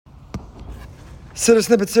Siddur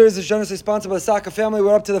Snippet series is generously sponsored by the Saka family.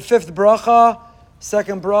 We're up to the fifth bracha,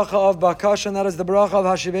 second bracha of Bakasha, and that is the bracha of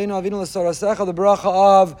Hashiveinu, Avinu l'sorasecha, the bracha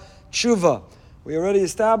of Tshuva. We already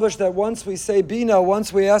established that once we say Bina,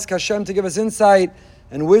 once we ask Hashem to give us insight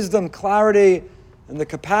and wisdom, clarity, and the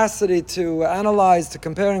capacity to analyze, to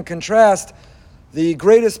compare and contrast, the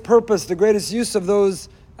greatest purpose, the greatest use of those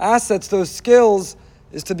assets, those skills,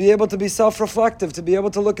 is to be able to be self-reflective, to be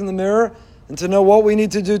able to look in the mirror and to know what we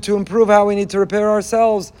need to do to improve, how we need to repair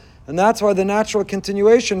ourselves. And that's why the natural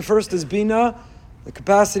continuation first is Bina, the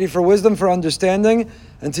capacity for wisdom, for understanding,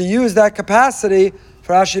 and to use that capacity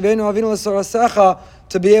for Hashiveinu, Avinu l'sorasecha,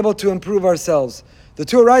 to be able to improve ourselves. The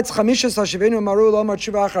Torah writes, Chamishas Hashiveinu maru lomar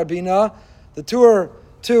tshuva achar Bina. The Torah,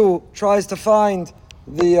 too, tries to find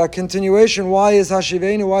the continuation. Why is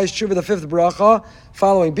Hashiveinu, why is Tshuva the fifth bracha?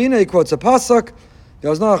 Following Bina, he quotes a pasuk,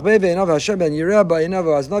 because Bina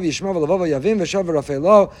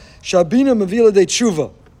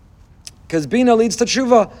leads to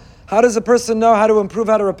tshuva. How does a person know how to improve,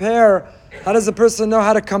 how to repair? How does a person know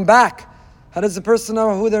how to come back? How does a person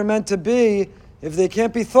know who they're meant to be if they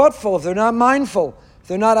can't be thoughtful, if they're not mindful, if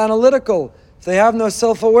they're not analytical, if they have no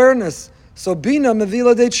self-awareness? So Bina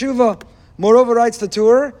mevila de tshuva. Moreover, writes the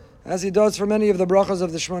Torah, as he does for many of the brachas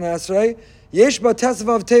of the Shemona Esrei, Yesh ba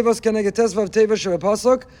tesvav tevos keneged tesvav tevos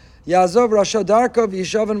shebepasuk, Yazov rasha darkov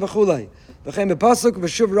yishaven v'chulei. V'chem bepasuk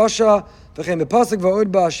v'shuv rasha, v'chem bepasuk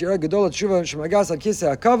v'od ba ashira gedol tshuva shemagas al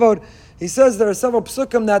kisei hakavod. He says there are several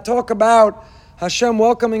psukim that talk about Hashem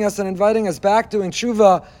welcoming us and inviting us back, doing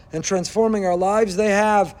tshuva and transforming our lives. They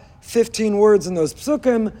have 15 words in those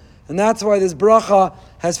psukim, and that's why this bracha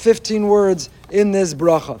has 15 words in this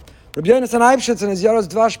bracha. Rabbi Yonasan Eibshitz in his Yaros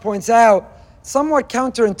Dvash points out, somewhat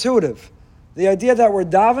counterintuitive, the idea that we're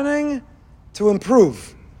davening to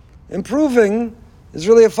improve. Improving is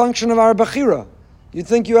really a function of our bechira. You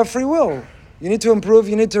think you have free will. You need to improve,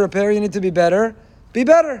 you need to repair, you need to be better. Be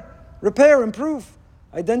better. Repair, improve.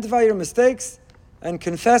 Identify your mistakes and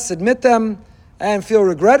confess, admit them, and feel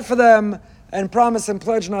regret for them, and promise and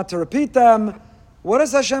pledge not to repeat them. What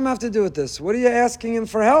does Hashem have to do with this? What are you asking Him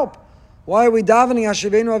for help? Why are we davening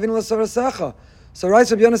Hashiveinu Avinu l'sorasecha? So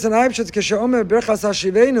writes Rabbi Yonasan Eibshitz, Kesheomer birchas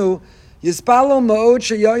Hashiveinu, Yispalo ma'od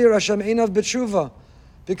sheyayir Hashem einav b'tshuva.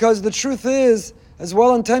 Because the truth is, as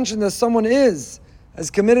well-intentioned as someone is,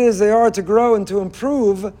 as committed as they are to grow and to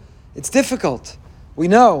improve, it's difficult. We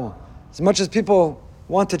know. As much as people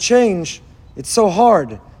want to change, it's so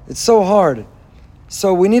hard. It's so hard.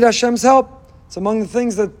 So we need Hashem's help. It's among the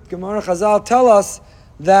things that Gemara Chazal tell us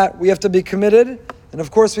that we have to be committed. And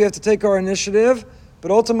of course we have to take our initiative,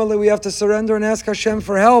 but ultimately we have to surrender and ask Hashem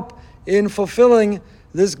for help in fulfilling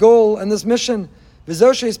this goal and this mission. Because the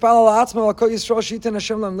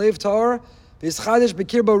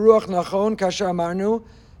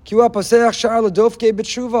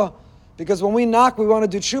when we knock, we want to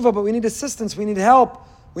do tshuva, but we need assistance, we need help,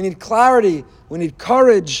 we need clarity, we need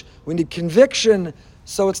courage, we need conviction.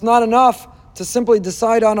 So it's not enough to simply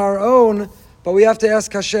decide on our own, but we have to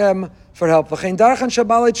ask Hashem for help. Says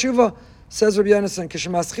Rabbi Yonasan,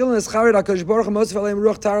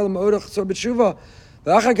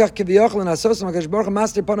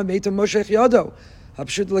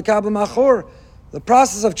 the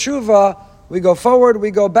process of tshuva, we go forward, we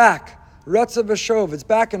go back. It's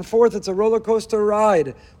back and forth, it's a roller coaster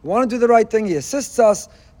ride. We want to do the right thing, He assists us,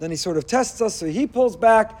 then He sort of tests us, so He pulls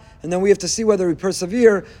back, and then we have to see whether we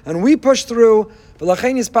persevere, and we push through. So we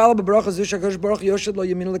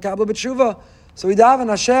daven,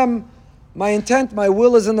 Hashem, my intent, my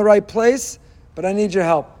will is in the right place, but I need your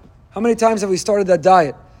help. How many times have we started that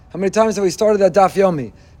diet? How many times have we started that daf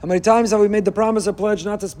yomi? How many times have we made the promise or pledge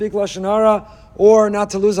not to speak lashon hara, or not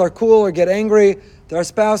to lose our cool or get angry to our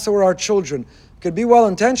spouse or our children? It could be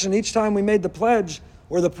well-intentioned. Each time we made the pledge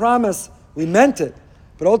or the promise, we meant it.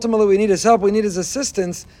 But ultimately we need His help, we need His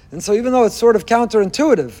assistance. And so even though it's sort of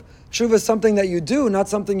counterintuitive, tshuva is something that you do, not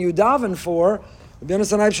something you daven for, Rabbi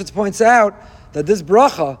Yonasan Eibshitz points out that this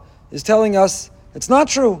bracha is telling us it's not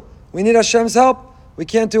true. We need Hashem's help. We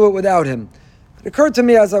can't do it without Him. It occurred to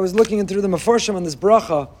me as I was looking into the Meforshim on this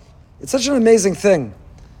bracha, it's such an amazing thing.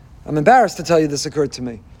 I'm embarrassed to tell you this occurred to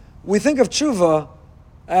me. We think of tshuva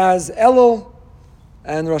as Elul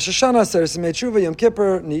and Rosh Hashanah, Seres Yemei Tshuva, Yom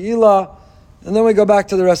Kippur, Ne'ilah, and then we go back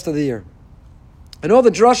to the rest of the year. And all the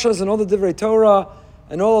drashas and all the divrei Torah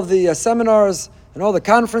and all of the seminars and all the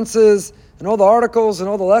conferences and all the articles and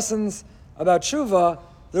all the lessons about tshuva,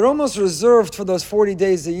 they're almost reserved for those 40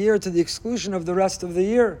 days a year to the exclusion of the rest of the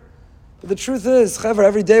year. But the truth is, Chaver,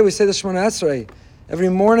 every day we say the Shemona Esrei. Every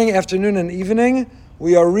morning, afternoon, and evening,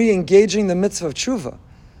 we are re-engaging the mitzvah of tshuva.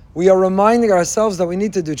 We are reminding ourselves that we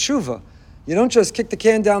need to do tshuva. You don't just kick the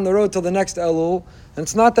can down the road till the next Elul, and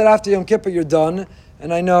it's not that after Yom Kippur you're done,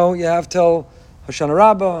 and I know you have till Hoshana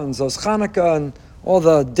Rabbah and Zos Chanukah and all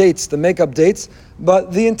the dates, the makeup dates,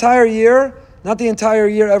 but the entire year, not the entire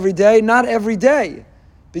year every day, not every day.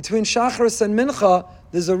 Between Shacharis and Mincha,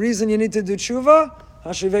 there's a reason you need to do tshuva.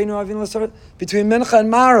 Hashiveinu Avinu l'sar. Between Mincha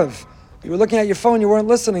and Marav, you were looking at your phone, you weren't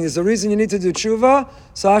listening. There's a reason you need to do tshuva.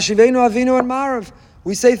 So Hashiveinu Avinu and Marav.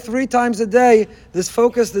 We say 3 times a day, this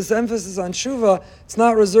focus, this emphasis on tshuva, it's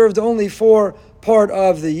not reserved only for part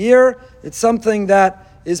of the year. It's something that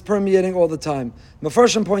is permeating all the time.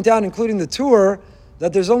 Mefarshim point out, including the tour,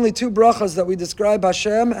 that there's only 2 brachas that we describe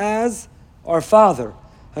Hashem as our Father.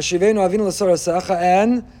 Hashiveinu Avinu l'sarasecha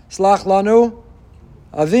and Slach Lanu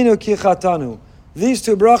Avinu ki chatanu. These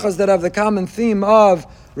 2 brachas that have the common theme of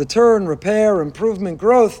return, repair, improvement,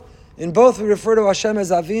 growth. In both we refer to Hashem as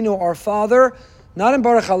Avinu, our Father, not in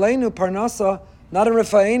Baruch Aleinu, Parnasa, not in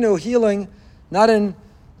Rifa'enu, healing, not in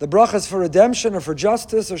the brachas for redemption or for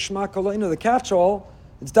justice or Shema Koleinu, the catch-all.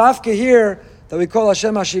 It's dafka here that we call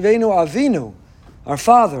Hashem Hashiveinu Avinu, our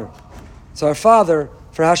Father. It's our Father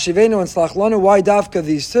for Hashiveinu and Slach Lanu. Why dafka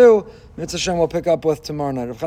these 2? Mitzvah Hashem we'll pick up with tomorrow night.